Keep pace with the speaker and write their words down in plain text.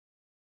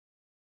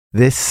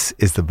This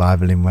is the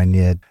Bible in 1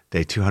 year,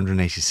 day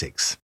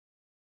 286.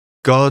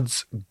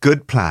 God's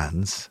good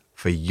plans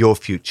for your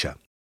future.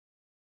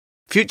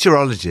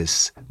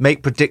 Futurologists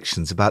make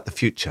predictions about the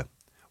future.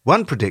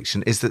 One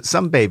prediction is that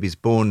some babies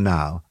born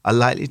now are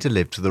likely to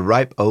live to the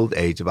ripe old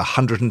age of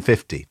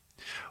 150.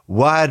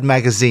 Wired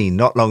magazine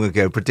not long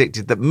ago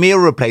predicted that meal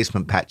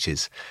replacement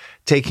patches,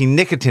 taking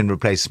nicotine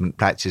replacement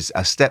patches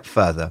a step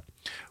further,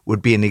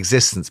 would be in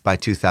existence by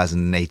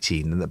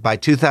 2018, and that by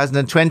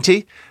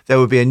 2020 there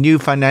would be a new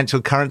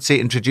financial currency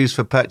introduced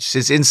for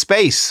purchases in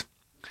space.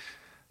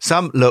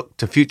 Some look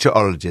to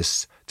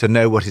futurologists to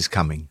know what is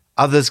coming.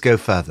 Others go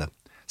further.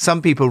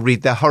 Some people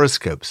read their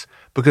horoscopes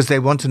because they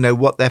want to know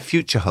what their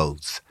future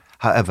holds.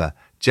 However,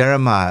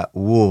 Jeremiah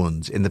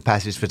warns in the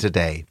passage for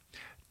today,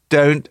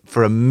 don't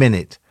for a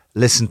minute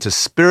listen to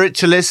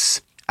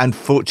spiritualists and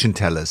fortune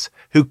tellers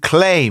who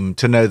claim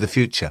to know the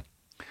future.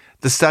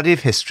 The study of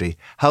history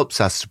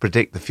helps us to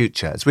predict the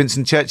future. As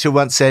Winston Churchill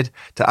once said,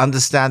 to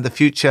understand the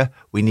future,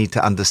 we need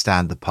to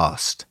understand the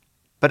past.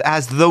 But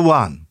as the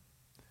one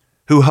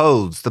who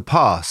holds the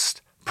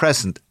past,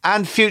 present,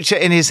 and future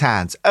in his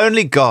hands,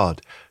 only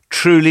God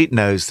truly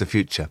knows the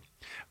future.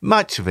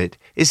 Much of it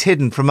is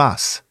hidden from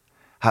us.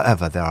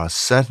 However, there are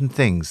certain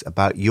things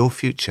about your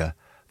future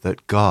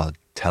that God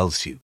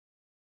tells you.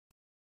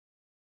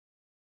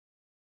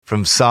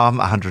 From Psalm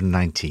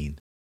 119.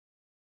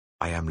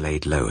 I am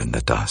laid low in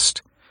the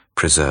dust.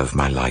 Preserve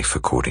my life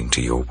according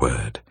to your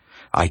word.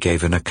 I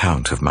gave an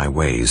account of my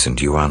ways, and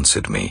you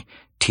answered me.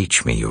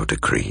 Teach me your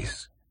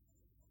decrees.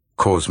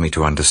 Cause me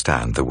to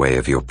understand the way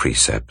of your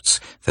precepts,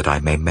 that I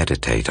may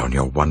meditate on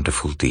your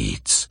wonderful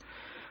deeds.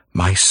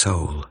 My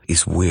soul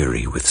is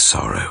weary with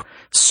sorrow.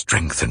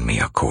 Strengthen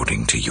me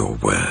according to your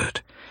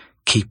word.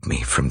 Keep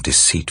me from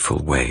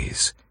deceitful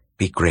ways.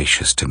 Be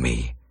gracious to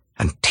me,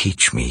 and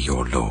teach me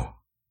your law.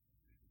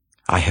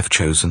 I have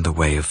chosen the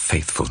way of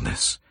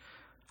faithfulness.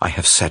 I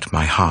have set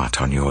my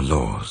heart on your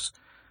laws.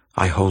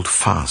 I hold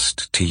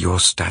fast to your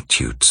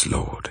statutes,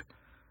 Lord.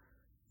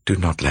 Do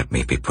not let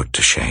me be put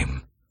to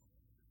shame.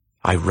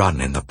 I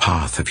run in the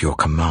path of your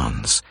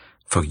commands,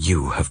 for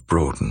you have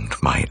broadened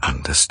my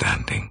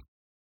understanding.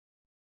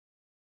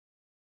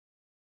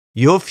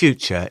 Your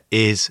future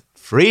is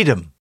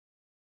freedom.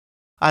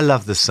 I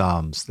love the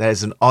Psalms.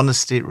 There's an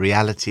honesty,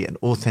 reality, and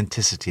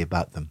authenticity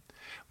about them.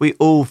 We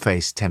all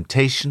face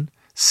temptation,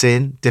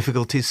 sin,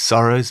 difficulties,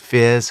 sorrows,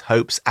 fears,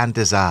 hopes, and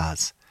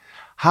desires.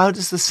 How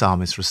does the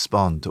psalmist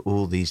respond to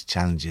all these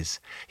challenges?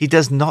 He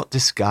does not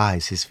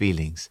disguise his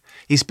feelings.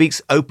 He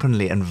speaks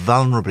openly and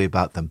vulnerably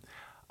about them.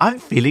 I'm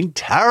feeling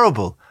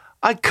terrible.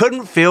 I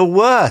couldn't feel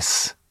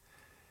worse.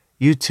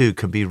 You too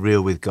can be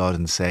real with God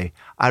and say,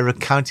 I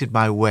recounted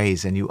my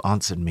ways and you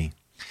answered me.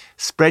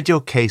 Spread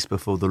your case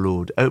before the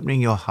Lord, opening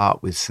your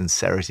heart with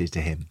sincerity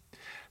to him.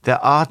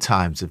 There are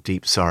times of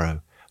deep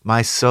sorrow.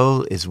 My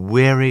soul is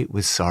weary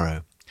with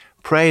sorrow.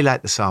 Pray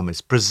like the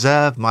psalmist,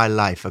 preserve my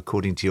life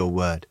according to your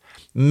word.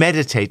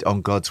 Meditate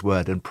on God's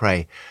word and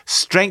pray.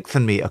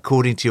 Strengthen me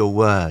according to your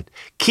word.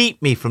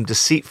 Keep me from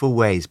deceitful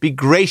ways. Be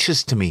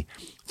gracious to me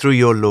through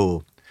your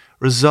law.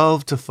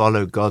 Resolve to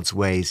follow God's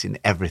ways in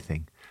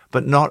everything,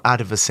 but not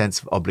out of a sense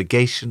of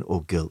obligation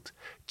or guilt.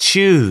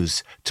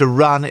 Choose to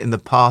run in the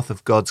path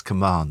of God's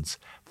commands,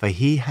 for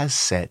he has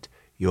set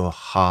your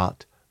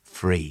heart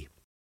free.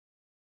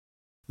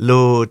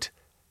 Lord,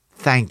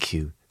 thank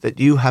you that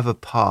you have a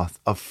path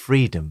of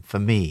freedom for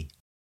me,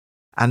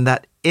 and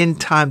that in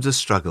times of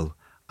struggle,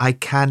 I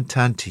can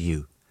turn to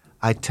you.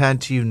 I turn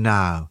to you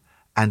now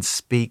and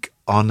speak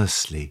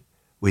honestly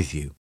with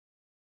you.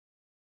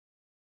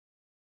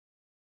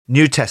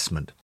 New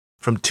Testament,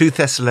 from 2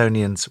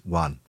 Thessalonians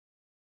 1.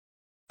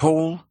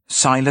 Paul,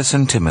 Silas,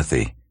 and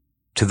Timothy,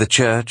 to the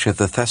church of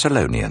the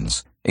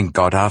Thessalonians, in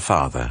God our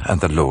Father and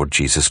the Lord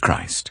Jesus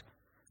Christ.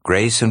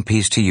 Grace and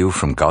peace to you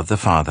from God the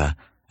Father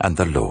and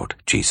the Lord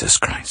Jesus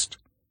Christ.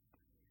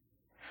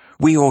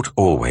 We ought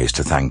always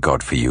to thank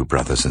God for you,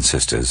 brothers and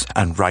sisters,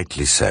 and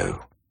rightly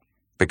so,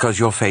 because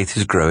your faith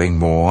is growing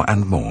more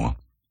and more,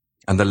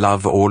 and the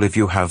love all of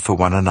you have for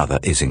one another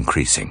is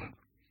increasing.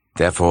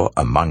 Therefore,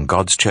 among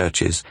God's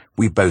churches,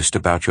 we boast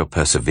about your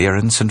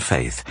perseverance and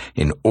faith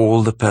in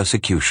all the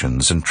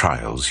persecutions and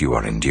trials you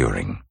are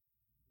enduring.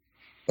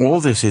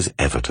 All this is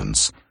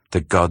evidence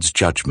that God's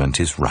judgment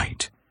is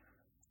right,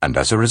 and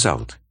as a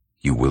result,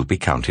 you will be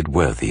counted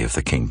worthy of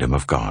the kingdom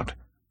of God,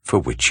 for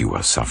which you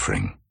are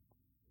suffering.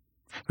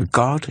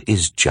 God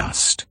is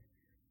just.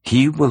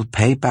 He will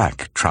pay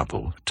back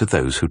trouble to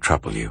those who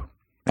trouble you,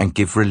 and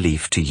give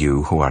relief to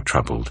you who are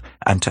troubled,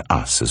 and to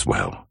us as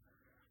well.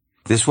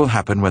 This will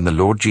happen when the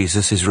Lord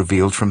Jesus is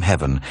revealed from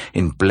heaven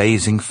in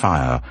blazing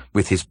fire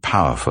with his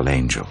powerful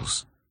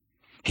angels.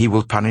 He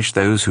will punish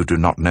those who do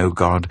not know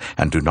God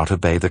and do not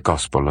obey the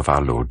gospel of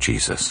our Lord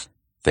Jesus.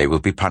 They will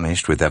be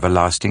punished with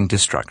everlasting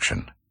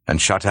destruction,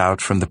 and shut out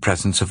from the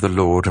presence of the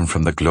Lord and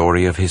from the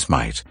glory of his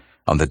might,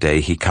 on the day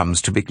he comes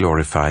to be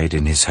glorified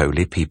in his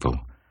holy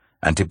people,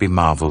 and to be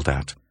marveled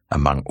at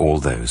among all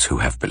those who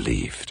have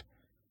believed.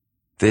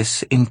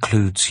 This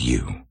includes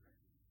you,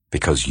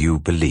 because you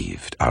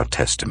believed our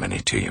testimony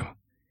to you.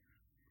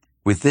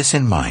 With this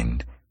in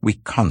mind, we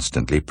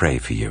constantly pray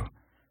for you,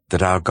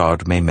 that our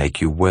God may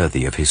make you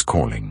worthy of his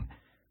calling,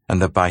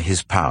 and that by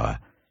his power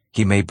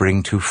he may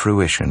bring to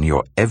fruition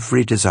your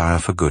every desire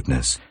for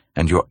goodness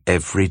and your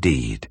every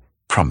deed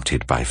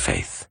prompted by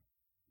faith.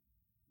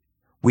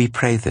 We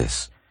pray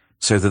this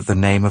so that the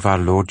name of our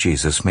Lord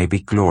Jesus may be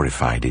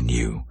glorified in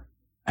you,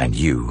 and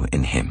you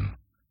in him,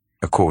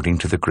 according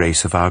to the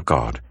grace of our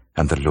God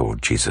and the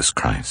Lord Jesus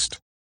Christ.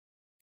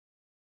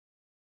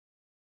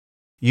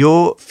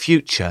 Your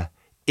future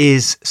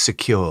is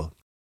secure.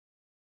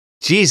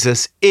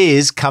 Jesus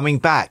is coming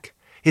back.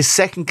 His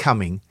second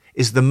coming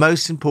is the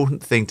most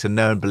important thing to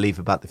know and believe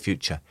about the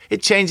future.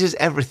 It changes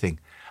everything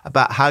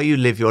about how you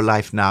live your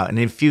life now and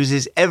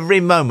infuses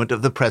every moment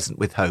of the present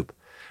with hope.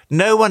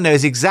 No one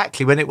knows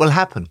exactly when it will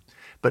happen,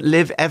 but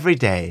live every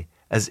day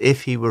as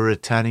if he were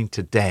returning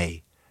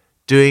today,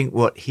 doing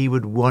what he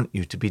would want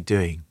you to be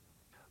doing.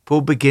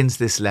 Paul begins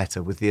this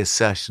letter with the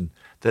assertion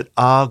that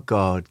our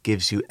God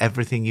gives you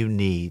everything you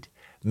need,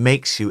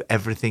 makes you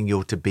everything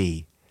you're to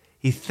be.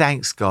 He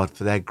thanks God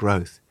for their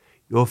growth.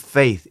 Your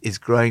faith is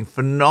growing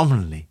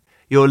phenomenally.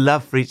 Your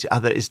love for each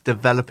other is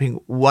developing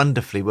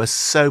wonderfully. We're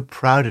so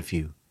proud of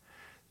you.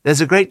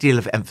 There's a great deal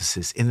of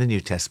emphasis in the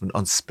New Testament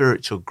on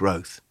spiritual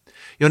growth.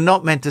 You're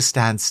not meant to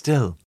stand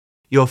still.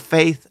 Your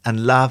faith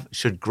and love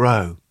should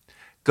grow.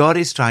 God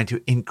is trying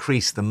to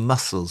increase the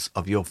muscles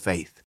of your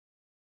faith.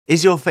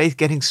 Is your faith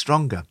getting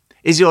stronger?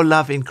 Is your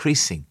love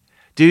increasing?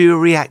 Do you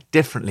react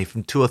differently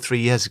from 2 or 3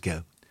 years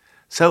ago?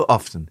 So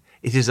often,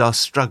 it is our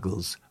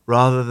struggles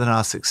rather than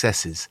our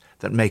successes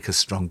that make us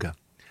stronger.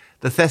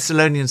 The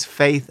Thessalonians'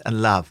 faith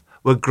and love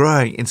were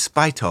growing in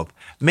spite of,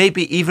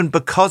 maybe even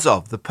because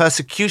of, the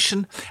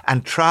persecution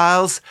and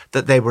trials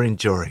that they were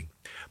enduring.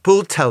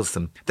 Paul tells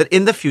them that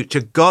in the future,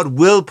 God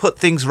will put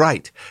things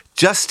right.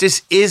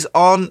 Justice is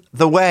on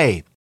the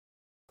way.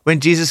 When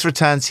Jesus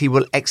returns, he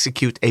will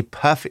execute a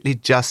perfectly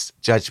just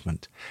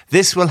judgment.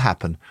 This will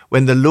happen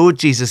when the Lord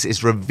Jesus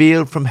is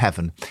revealed from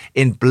heaven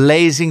in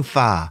blazing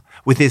fire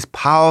with his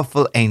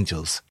powerful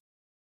angels.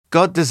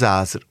 God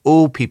desires that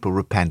all people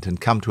repent and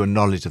come to a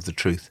knowledge of the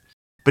truth,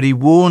 but he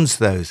warns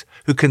those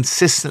who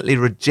consistently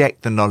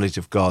reject the knowledge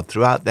of God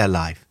throughout their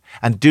life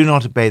and do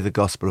not obey the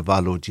gospel of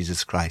our Lord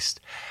Jesus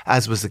Christ,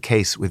 as was the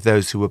case with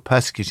those who were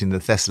persecuting the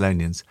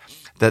Thessalonians,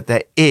 that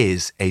there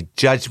is a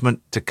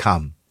judgment to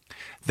come.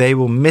 They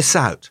will miss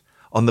out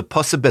on the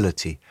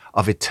possibility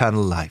of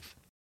eternal life.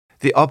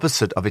 The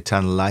opposite of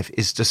eternal life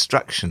is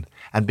destruction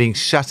and being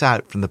shut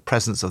out from the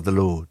presence of the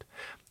Lord.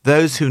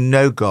 Those who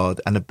know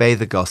God and obey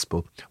the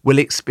gospel will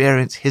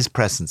experience his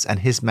presence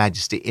and his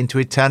majesty into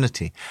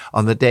eternity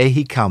on the day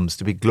he comes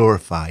to be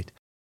glorified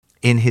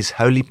in his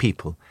holy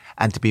people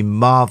and to be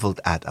marveled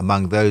at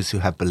among those who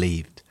have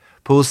believed.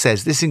 Paul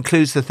says this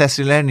includes the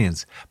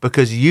Thessalonians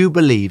because you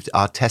believed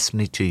our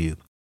testimony to you.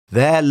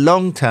 Their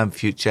long-term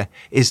future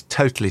is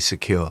totally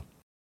secure.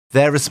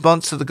 Their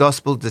response to the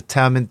gospel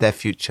determined their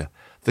future.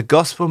 The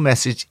gospel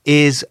message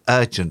is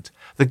urgent.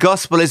 The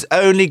gospel is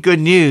only good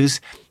news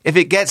if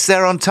it gets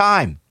there on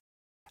time.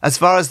 As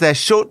far as their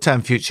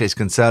short-term future is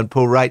concerned,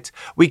 Paul writes,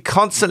 we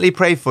constantly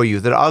pray for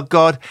you that our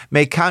God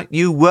may count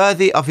you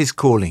worthy of his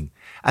calling,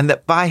 and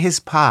that by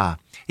his power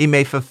he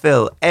may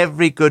fulfill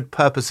every good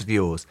purpose of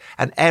yours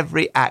and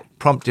every act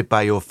prompted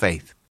by your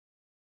faith.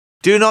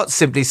 Do not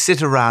simply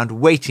sit around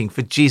waiting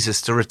for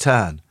Jesus to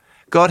return.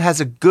 God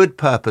has a good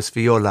purpose for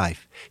your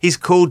life. He's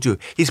called you.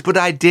 He's put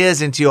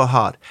ideas into your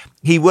heart.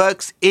 He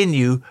works in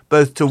you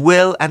both to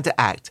will and to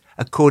act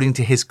according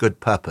to his good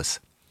purpose.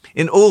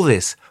 In all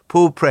this,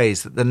 Paul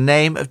prays that the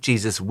name of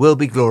Jesus will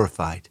be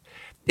glorified.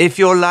 If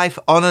your life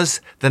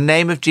honors the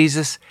name of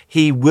Jesus,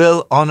 he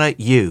will honor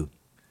you.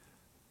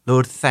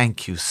 Lord,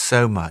 thank you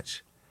so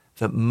much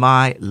that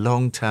my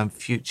long-term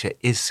future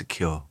is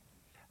secure.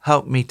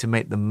 Help me to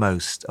make the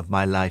most of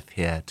my life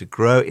here, to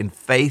grow in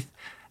faith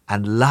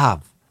and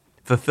love,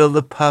 fulfill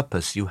the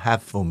purpose you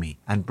have for me,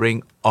 and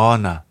bring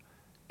honor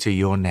to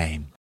your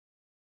name.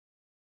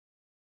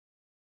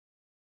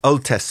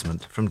 Old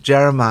Testament, from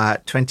Jeremiah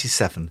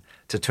 27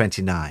 to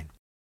 29.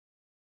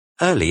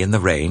 Early in the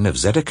reign of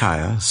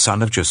Zedekiah,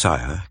 son of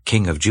Josiah,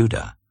 king of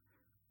Judah,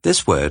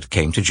 this word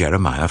came to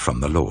Jeremiah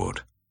from the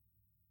Lord.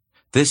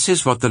 This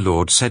is what the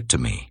Lord said to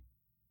me.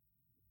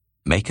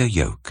 Make a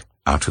yoke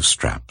out of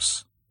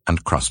straps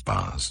and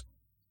crossbars,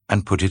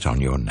 and put it on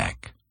your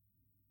neck.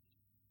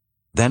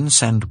 Then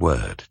send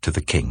word to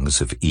the kings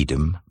of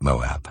Edom,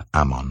 Moab,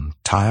 Ammon,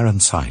 Tyre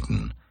and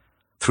Sidon,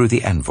 through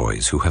the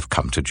envoys who have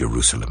come to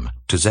Jerusalem,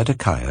 to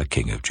Zedekiah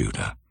king of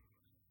Judah.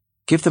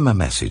 Give them a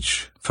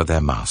message for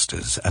their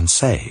masters, and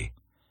say,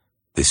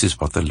 this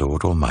is what the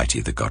Lord Almighty,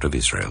 the God of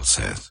Israel,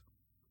 says.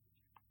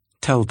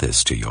 Tell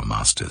this to your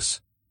masters.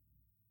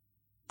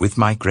 With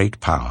my great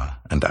power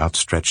and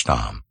outstretched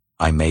arm,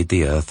 I made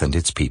the earth and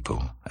its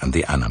people and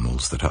the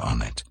animals that are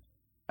on it,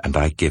 and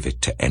I give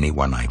it to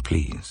anyone I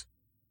please.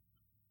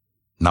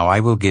 Now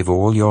I will give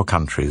all your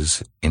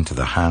countries into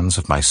the hands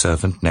of my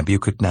servant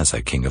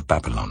Nebuchadnezzar, king of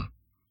Babylon.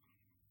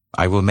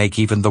 I will make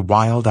even the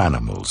wild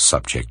animals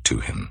subject to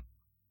him.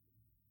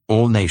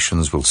 All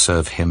nations will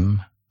serve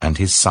him, and and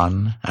his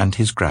son and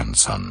his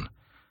grandson,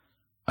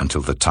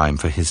 until the time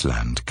for his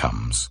land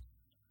comes.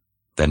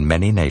 Then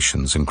many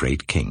nations and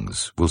great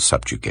kings will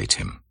subjugate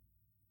him.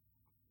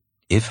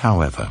 If,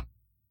 however,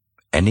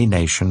 any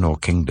nation or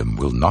kingdom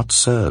will not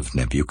serve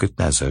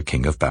Nebuchadnezzar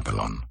king of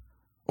Babylon,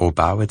 or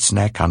bow its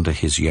neck under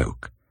his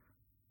yoke,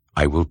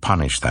 I will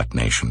punish that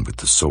nation with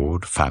the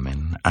sword,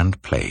 famine,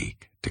 and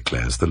plague,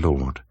 declares the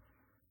Lord,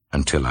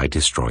 until I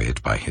destroy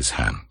it by his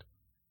hand.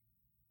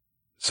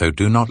 So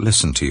do not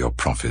listen to your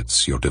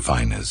prophets, your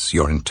diviners,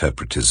 your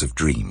interpreters of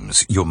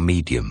dreams, your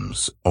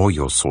mediums, or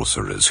your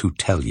sorcerers who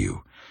tell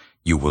you,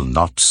 you will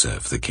not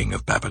serve the king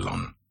of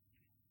Babylon.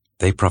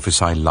 They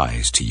prophesy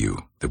lies to you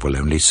that will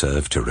only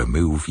serve to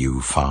remove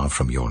you far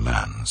from your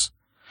lands.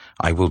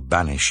 I will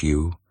banish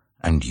you,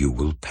 and you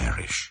will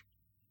perish.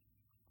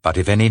 But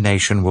if any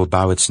nation will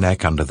bow its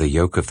neck under the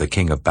yoke of the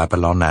king of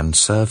Babylon and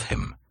serve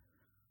him,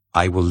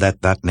 I will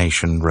let that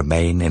nation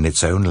remain in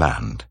its own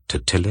land to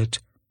till it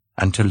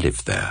and to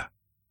live there,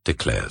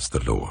 declares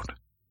the Lord.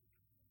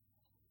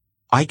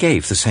 I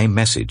gave the same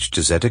message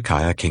to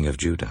Zedekiah king of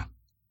Judah.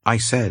 I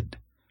said,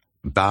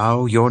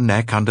 bow your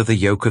neck under the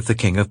yoke of the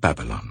king of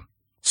Babylon.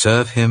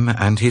 Serve him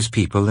and his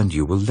people, and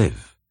you will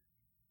live.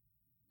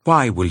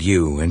 Why will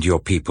you and your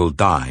people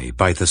die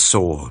by the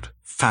sword,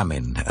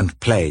 famine, and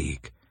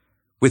plague,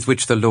 with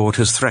which the Lord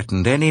has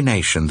threatened any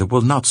nation that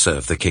will not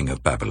serve the king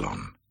of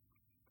Babylon?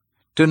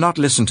 Do not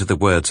listen to the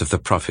words of the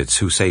prophets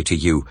who say to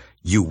you,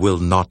 you will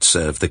not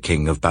serve the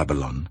king of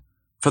Babylon,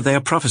 for they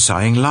are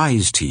prophesying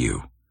lies to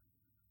you.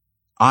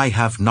 I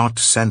have not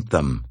sent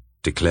them,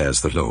 declares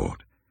the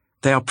Lord.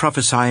 They are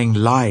prophesying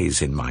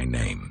lies in my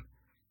name.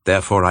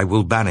 Therefore I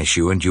will banish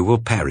you, and you will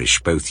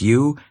perish, both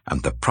you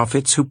and the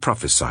prophets who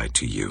prophesy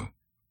to you.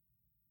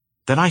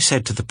 Then I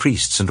said to the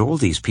priests and all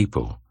these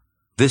people,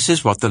 this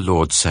is what the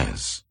Lord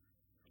says.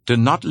 Do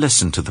not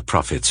listen to the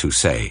prophets who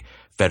say,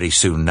 very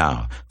soon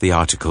now the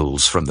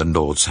articles from the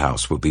Lord's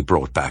house will be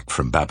brought back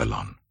from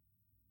Babylon.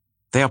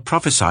 They are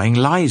prophesying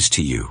lies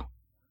to you.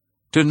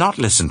 Do not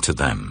listen to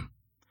them.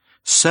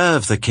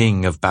 Serve the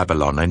king of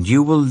Babylon, and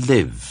you will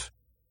live.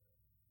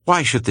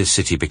 Why should this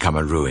city become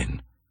a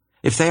ruin?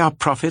 If they are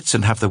prophets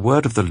and have the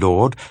word of the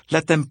Lord,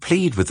 let them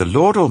plead with the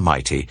Lord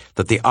Almighty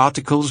that the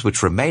articles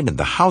which remain in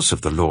the house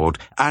of the Lord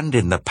and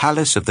in the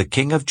palace of the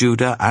king of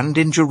Judah and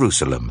in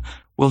Jerusalem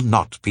will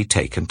not be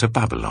taken to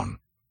Babylon.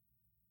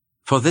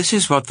 For this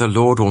is what the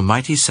Lord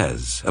Almighty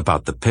says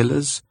about the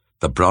pillars,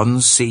 the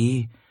bronze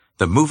sea,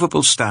 the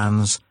movable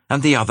stands,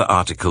 and the other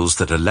articles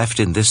that are left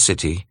in this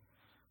city,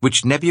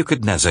 which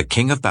Nebuchadnezzar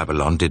king of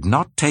Babylon did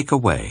not take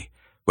away,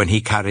 when he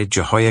carried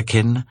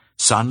Jehoiakim,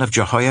 son of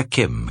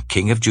Jehoiakim,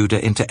 king of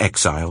Judah, into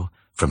exile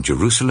from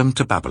Jerusalem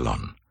to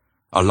Babylon,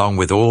 along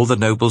with all the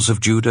nobles of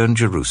Judah and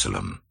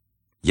Jerusalem.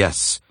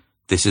 Yes,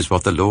 this is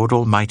what the Lord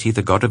Almighty,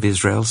 the God of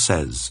Israel,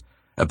 says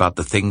about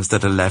the things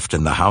that are left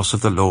in the house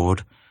of the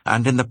Lord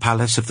and in the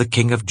palace of the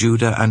king of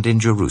Judah and in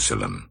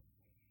Jerusalem.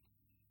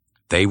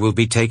 They will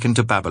be taken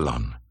to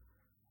Babylon,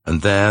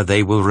 and there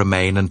they will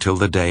remain until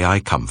the day I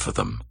come for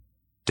them,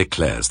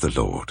 declares the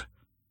Lord.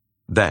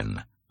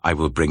 Then I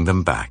will bring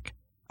them back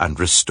and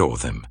restore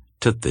them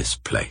to this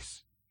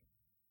place.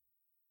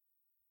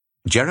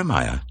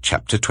 Jeremiah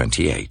chapter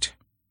 28.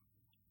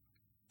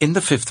 In the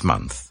 5th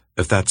month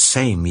of that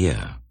same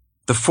year,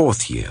 the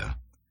 4th year,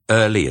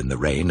 early in the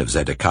reign of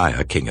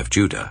Zedekiah king of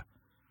Judah,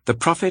 the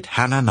prophet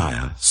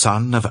Hananiah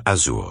son of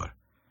Azur,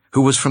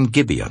 who was from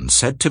Gibeon,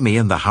 said to me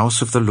in the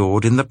house of the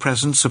Lord in the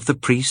presence of the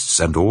priests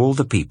and all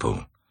the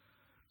people,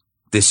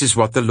 this is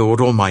what the Lord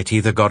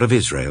Almighty, the God of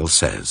Israel,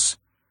 says.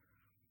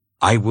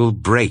 I will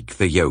break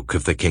the yoke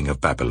of the king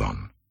of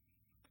Babylon.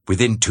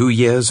 Within 2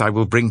 years I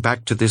will bring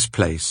back to this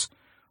place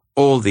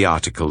all the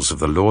articles of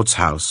the Lord's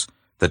house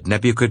that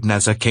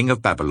Nebuchadnezzar king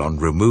of Babylon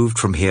removed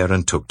from here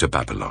and took to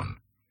Babylon.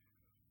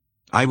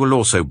 I will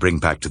also bring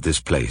back to this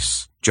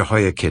place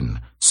Jehoiakim,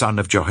 son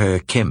of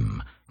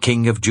Jehoiakim,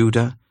 king of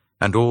Judah,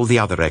 and all the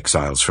other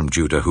exiles from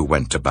Judah who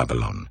went to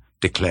Babylon,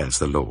 declares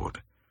the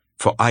Lord.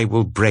 For I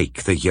will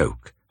break the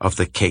yoke of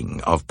the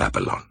king of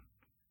Babylon.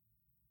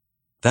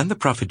 Then the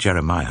prophet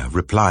Jeremiah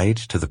replied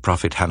to the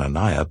prophet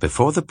Hananiah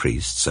before the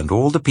priests and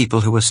all the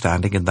people who were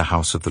standing in the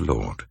house of the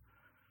Lord.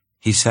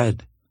 He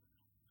said,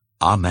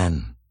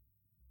 Amen.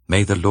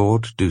 May the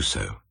Lord do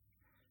so.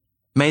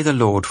 May the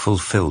Lord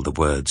fulfill the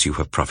words you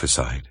have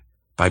prophesied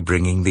by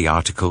bringing the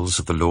articles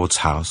of the Lord's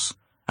house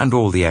and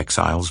all the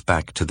exiles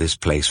back to this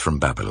place from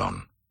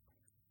Babylon.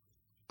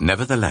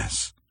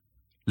 Nevertheless,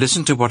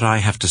 listen to what I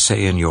have to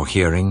say in your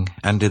hearing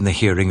and in the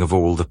hearing of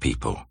all the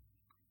people.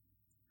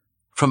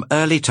 From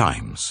early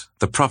times,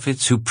 the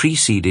prophets who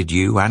preceded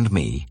you and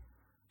me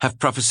have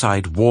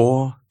prophesied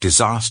war,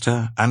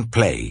 disaster, and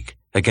plague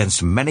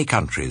against many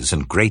countries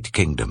and great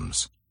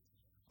kingdoms.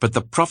 But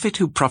the prophet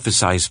who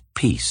prophesies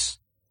peace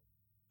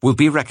will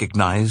be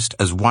recognized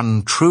as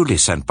one truly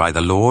sent by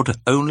the Lord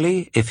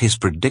only if his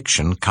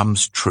prediction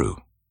comes true.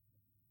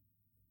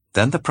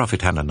 Then the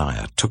prophet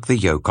Hananiah took the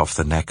yoke off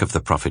the neck of the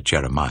prophet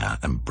Jeremiah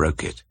and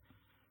broke it.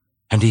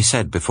 And he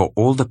said before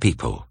all the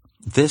people,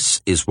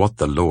 This is what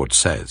the Lord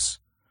says.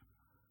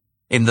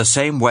 In the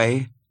same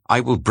way,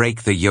 I will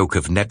break the yoke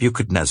of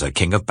Nebuchadnezzar,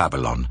 king of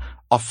Babylon,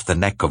 off the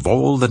neck of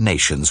all the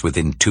nations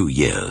within 2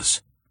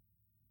 years."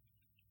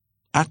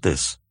 At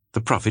this,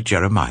 the prophet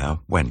Jeremiah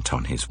went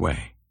on his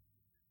way.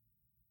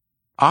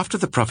 After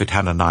the prophet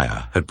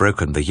Hananiah had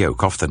broken the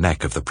yoke off the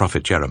neck of the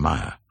prophet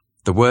Jeremiah,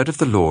 the word of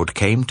the Lord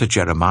came to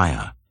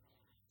Jeremiah.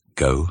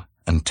 "Go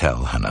and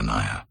tell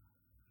Hananiah,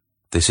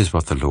 this is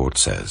what the Lord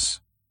says.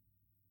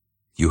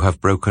 You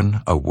have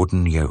broken a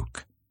wooden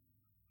yoke,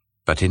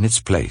 but in its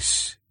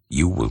place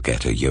you will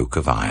get a yoke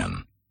of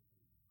iron.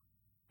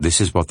 This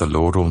is what the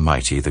Lord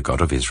Almighty, the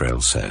God of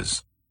Israel,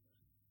 says.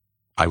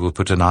 I will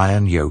put an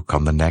iron yoke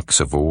on the necks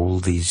of all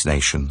these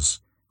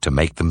nations, to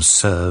make them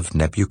serve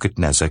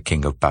Nebuchadnezzar,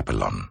 king of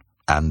Babylon,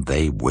 and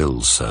they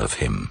will serve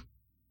him.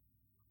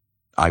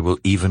 I will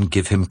even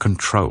give him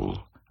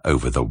control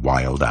over the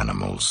wild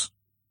animals."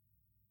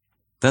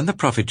 Then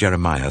the prophet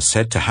Jeremiah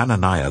said to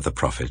Hananiah the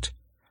prophet,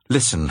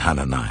 "Listen,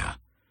 Hananiah,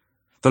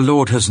 the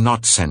Lord has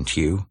not sent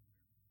you,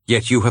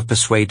 yet you have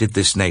persuaded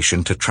this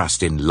nation to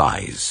trust in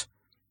lies.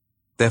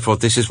 Therefore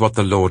this is what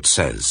the Lord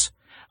says,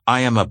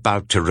 I am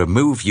about to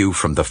remove you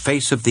from the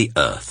face of the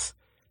earth.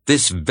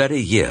 This very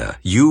year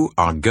you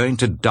are going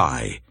to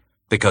die,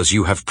 because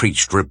you have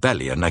preached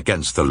rebellion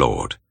against the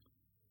Lord."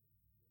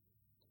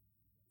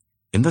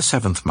 In the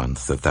 7th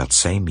month of that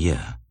same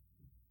year,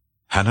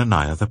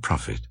 Hananiah the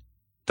prophet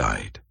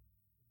died.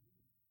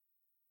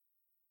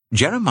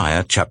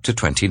 Jeremiah chapter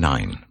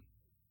 29.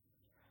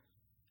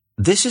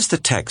 This is the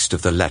text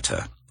of the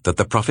letter that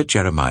the prophet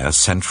Jeremiah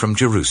sent from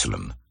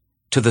Jerusalem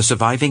to the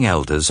surviving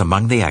elders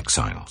among the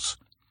exiles,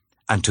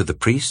 and to the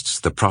priests,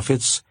 the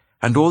prophets,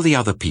 and all the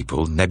other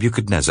people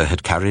Nebuchadnezzar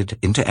had carried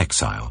into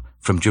exile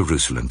from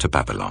Jerusalem to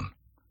Babylon.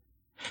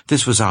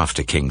 This was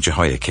after King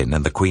Jehoiakim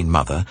and the Queen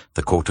Mother,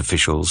 the court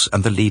officials,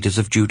 and the leaders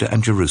of Judah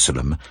and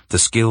Jerusalem, the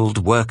skilled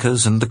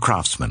workers and the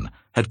craftsmen,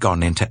 had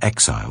gone into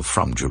exile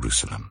from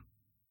Jerusalem.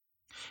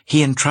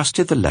 He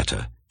entrusted the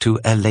letter to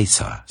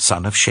Elasah,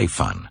 son of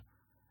Shaphan,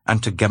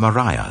 and to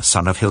Gemariah,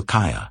 son of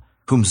Hilkiah,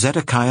 whom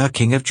Zedekiah,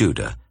 king of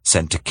Judah,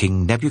 sent to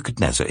King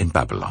Nebuchadnezzar in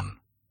Babylon.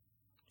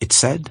 It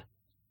said,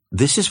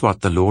 "This is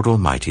what the Lord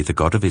Almighty, the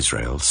God of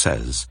Israel,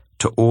 says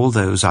to all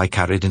those I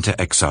carried into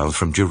exile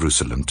from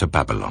Jerusalem to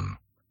Babylon.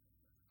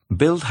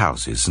 Build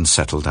houses and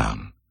settle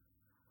down.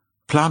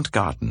 Plant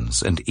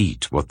gardens and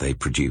eat what they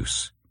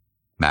produce.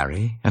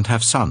 Marry and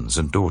have sons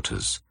and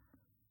daughters.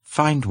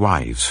 Find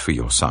wives for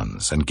your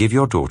sons and give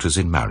your daughters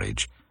in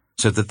marriage,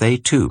 so that they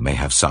too may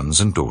have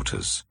sons and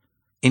daughters.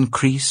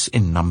 Increase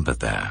in number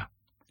there.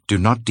 Do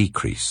not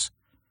decrease.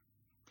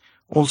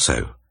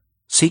 Also,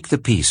 seek the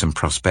peace and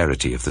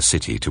prosperity of the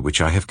city to which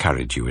I have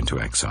carried you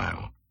into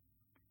exile.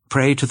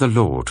 Pray to the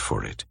Lord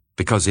for it,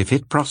 because if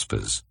it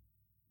prospers,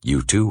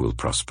 you too will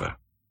prosper.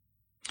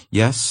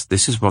 Yes,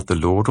 this is what the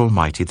Lord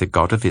Almighty, the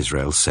God of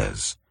Israel,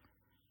 says.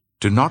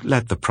 Do not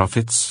let the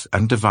prophets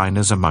and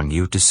diviners among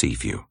you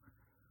deceive you.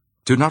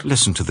 Do not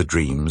listen to the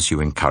dreams you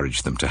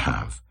encourage them to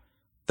have.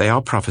 They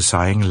are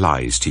prophesying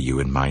lies to you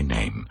in my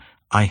name.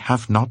 I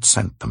have not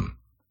sent them,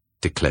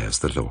 declares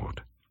the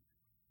Lord.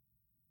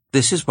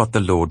 This is what the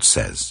Lord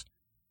says.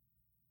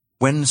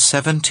 When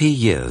 70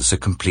 years are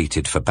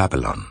completed for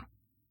Babylon,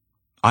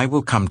 I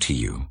will come to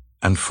you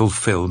and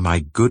fulfill my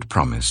good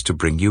promise to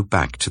bring you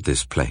back to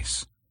this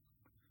place.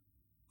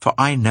 For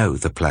I know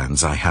the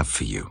plans I have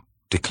for you,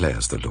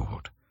 declares the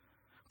Lord.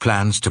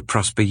 Plans to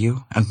prosper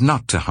you and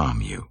not to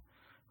harm you.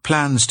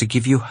 Plans to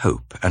give you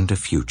hope and a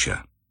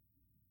future.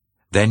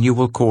 Then you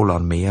will call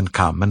on me and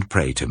come and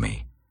pray to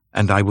me,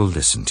 and I will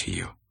listen to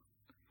you.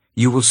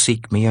 You will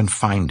seek me and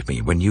find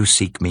me when you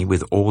seek me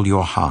with all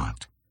your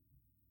heart.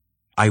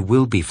 I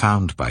will be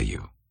found by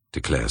you,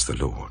 declares the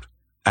Lord,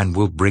 and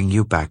will bring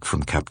you back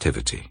from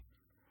captivity.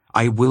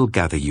 I will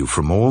gather you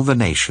from all the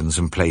nations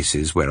and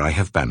places where I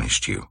have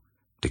banished you,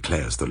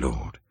 declares the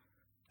Lord,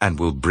 and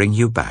will bring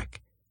you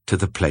back to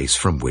the place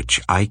from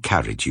which I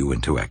carried you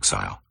into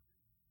exile.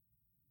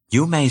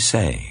 You may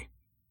say,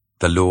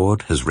 the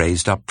Lord has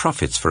raised up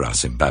prophets for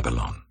us in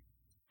Babylon.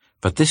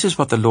 But this is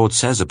what the Lord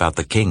says about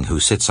the king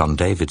who sits on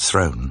David's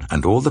throne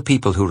and all the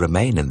people who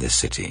remain in this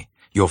city,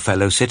 your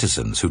fellow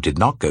citizens who did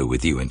not go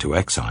with you into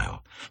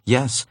exile.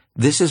 Yes,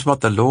 this is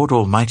what the Lord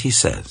Almighty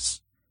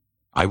says.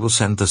 I will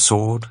send the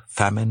sword,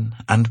 famine,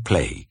 and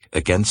plague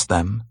against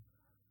them,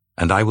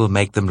 and I will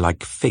make them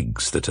like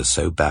figs that are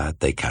so bad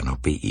they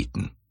cannot be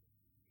eaten.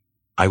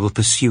 I will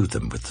pursue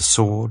them with the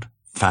sword,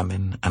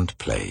 famine, and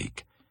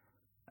plague,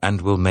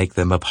 and will make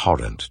them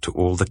abhorrent to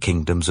all the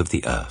kingdoms of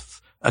the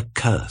earth, a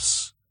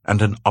curse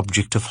and an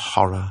object of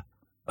horror,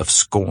 of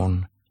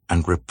scorn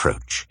and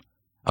reproach,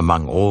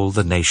 among all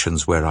the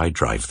nations where I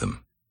drive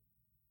them.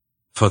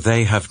 For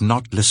they have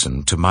not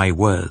listened to my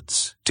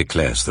words,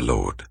 declares the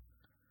Lord,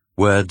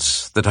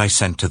 words that I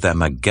sent to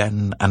them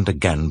again and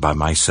again by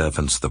my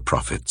servants the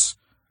prophets.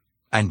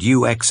 And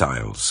you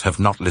exiles have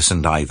not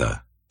listened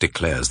either,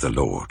 declares the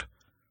Lord.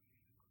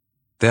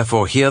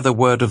 Therefore hear the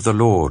word of the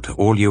Lord,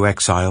 all you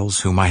exiles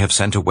whom I have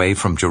sent away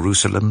from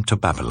Jerusalem to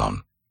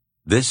Babylon.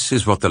 This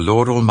is what the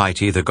Lord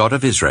Almighty, the God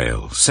of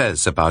Israel,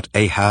 says about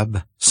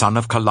Ahab, son son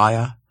of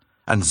Kaliah,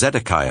 and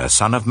Zedekiah,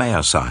 son of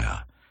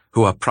Maaseiah,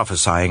 who are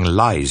prophesying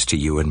lies to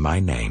you in my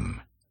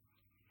name.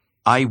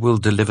 I will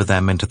deliver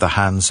them into the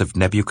hands of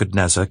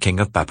Nebuchadnezzar, king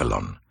of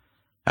Babylon,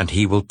 and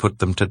he will put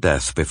them to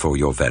death before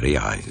your very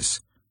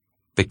eyes.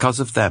 Because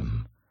of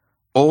them,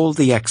 all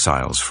the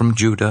exiles from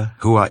Judah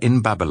who are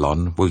in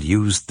Babylon will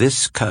use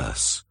this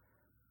curse.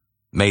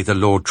 May the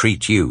Lord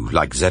treat you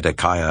like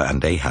Zedekiah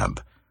and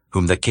Ahab,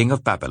 whom the king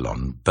of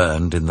Babylon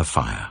burned in the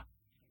fire.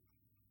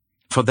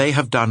 For they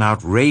have done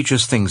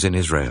outrageous things in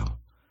Israel.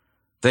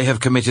 They have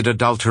committed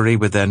adultery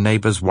with their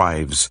neighbors'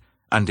 wives,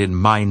 and in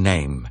my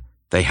name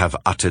they have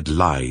uttered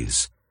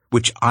lies,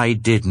 which I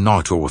did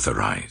not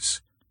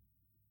authorize.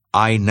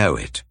 I know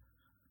it,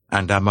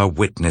 and am a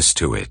witness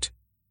to it,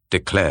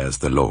 declares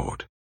the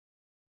Lord.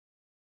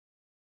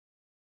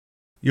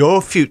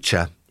 Your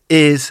future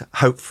is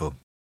hopeful.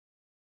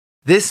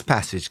 This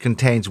passage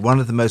contains one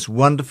of the most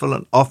wonderful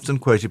and often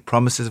quoted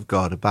promises of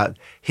God about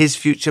his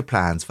future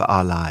plans for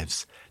our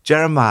lives.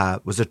 Jeremiah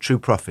was a true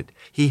prophet.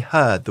 He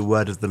heard the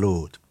word of the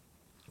Lord.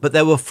 But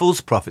there were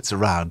false prophets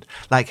around,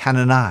 like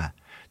Hananiah.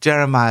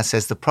 Jeremiah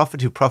says the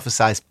prophet who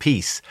prophesies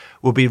peace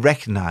will be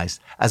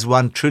recognized as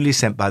one truly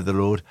sent by the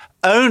Lord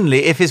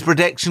only if his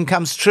prediction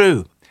comes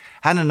true.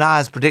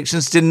 Hananiah's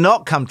predictions did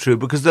not come true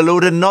because the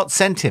Lord had not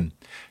sent him.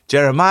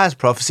 Jeremiah's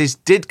prophecies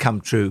did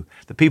come true.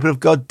 The people of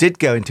God did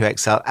go into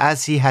exile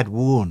as he had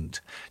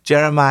warned.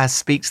 Jeremiah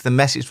speaks the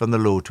message from the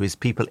Lord to his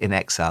people in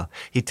exile.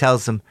 He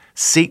tells them,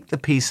 "Seek the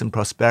peace and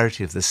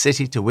prosperity of the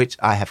city to which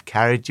I have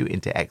carried you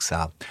into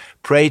exile.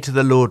 Pray to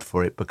the Lord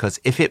for it, because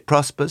if it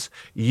prospers,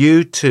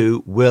 you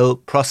too will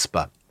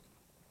prosper."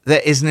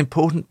 There is an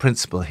important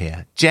principle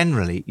here.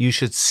 Generally, you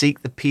should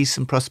seek the peace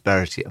and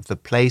prosperity of the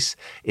place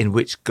in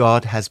which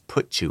God has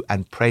put you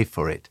and pray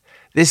for it.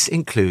 This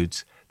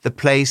includes the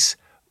place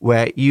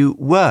where you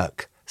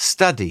work,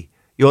 study,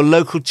 your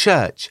local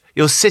church,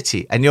 your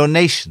city, and your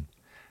nation.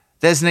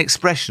 There's an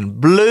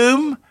expression,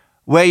 bloom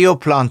where you're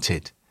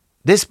planted.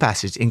 This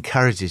passage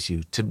encourages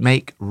you to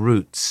make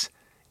roots,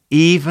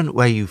 even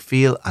where you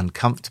feel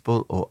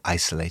uncomfortable or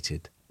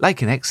isolated,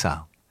 like in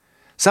exile.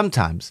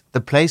 Sometimes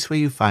the place where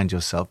you find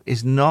yourself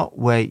is not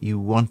where you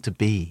want to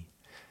be.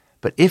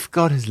 But if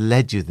God has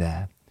led you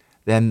there,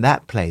 then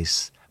that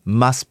place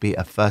must be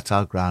a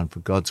fertile ground for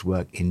God's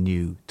work in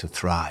you to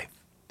thrive.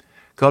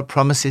 God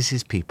promises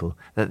his people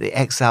that the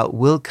exile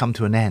will come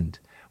to an end.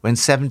 When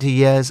 70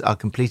 years are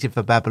completed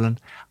for Babylon,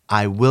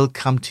 I will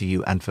come to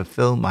you and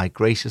fulfill my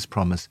gracious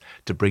promise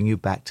to bring you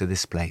back to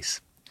this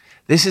place.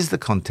 This is the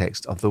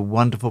context of the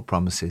wonderful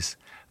promises.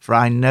 For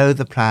I know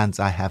the plans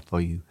I have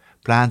for you,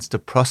 plans to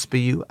prosper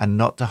you and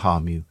not to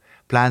harm you,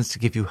 plans to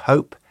give you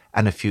hope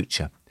and a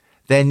future.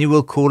 Then you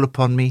will call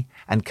upon me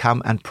and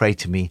come and pray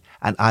to me,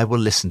 and I will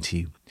listen to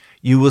you.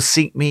 You will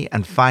seek me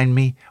and find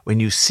me. When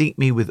you seek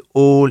me with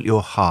all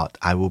your heart,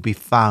 I will be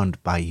found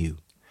by you.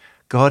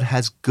 God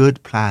has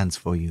good plans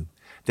for you.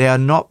 They are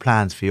not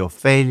plans for your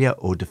failure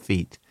or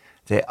defeat.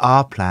 They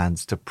are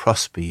plans to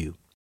prosper you.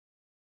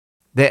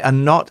 They are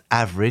not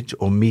average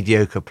or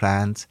mediocre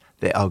plans.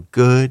 They are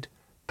good,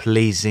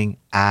 pleasing,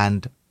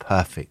 and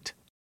perfect.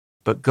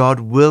 But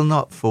God will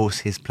not force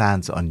his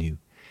plans on you.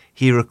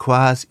 He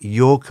requires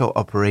your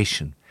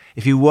cooperation.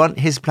 If you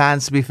want his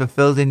plans to be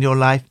fulfilled in your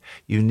life,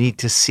 you need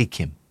to seek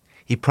him.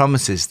 He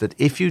promises that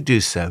if you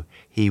do so,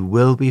 he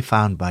will be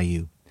found by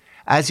you.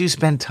 As you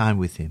spend time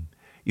with him,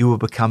 you will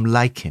become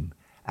like him,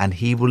 and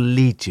he will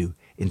lead you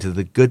into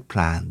the good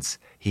plans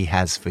he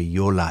has for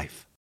your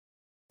life.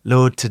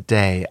 Lord,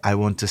 today I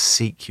want to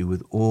seek you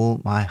with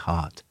all my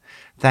heart.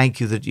 Thank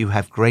you that you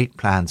have great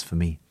plans for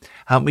me.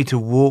 Help me to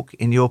walk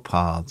in your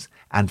paths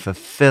and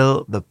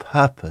fulfill the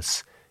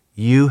purpose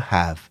you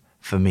have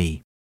for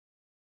me.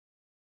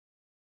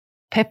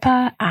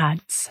 Pippa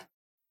adds,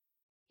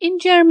 in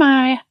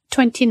Jeremiah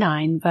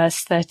 29,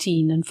 verse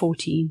 13 and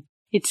 14,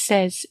 it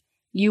says,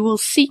 "You will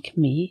seek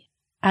me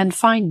and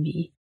find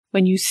me.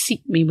 When you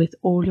seek me with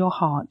all your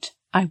heart,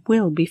 I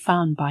will be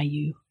found by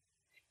you."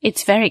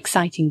 It's very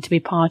exciting to be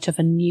part of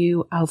a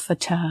new Alpha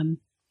term.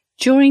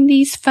 During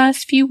these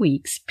first few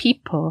weeks,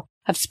 people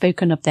have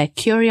spoken of their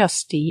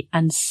curiosity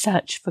and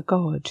search for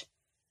God.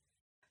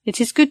 It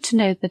is good to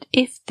know that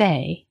if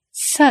they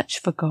search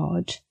for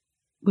God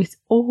with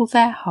all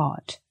their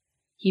heart,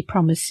 he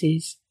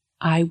promises,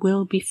 "I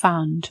will be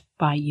found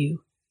by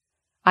you."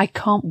 I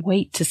can't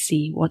wait to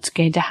see what's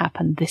going to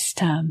happen this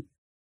term.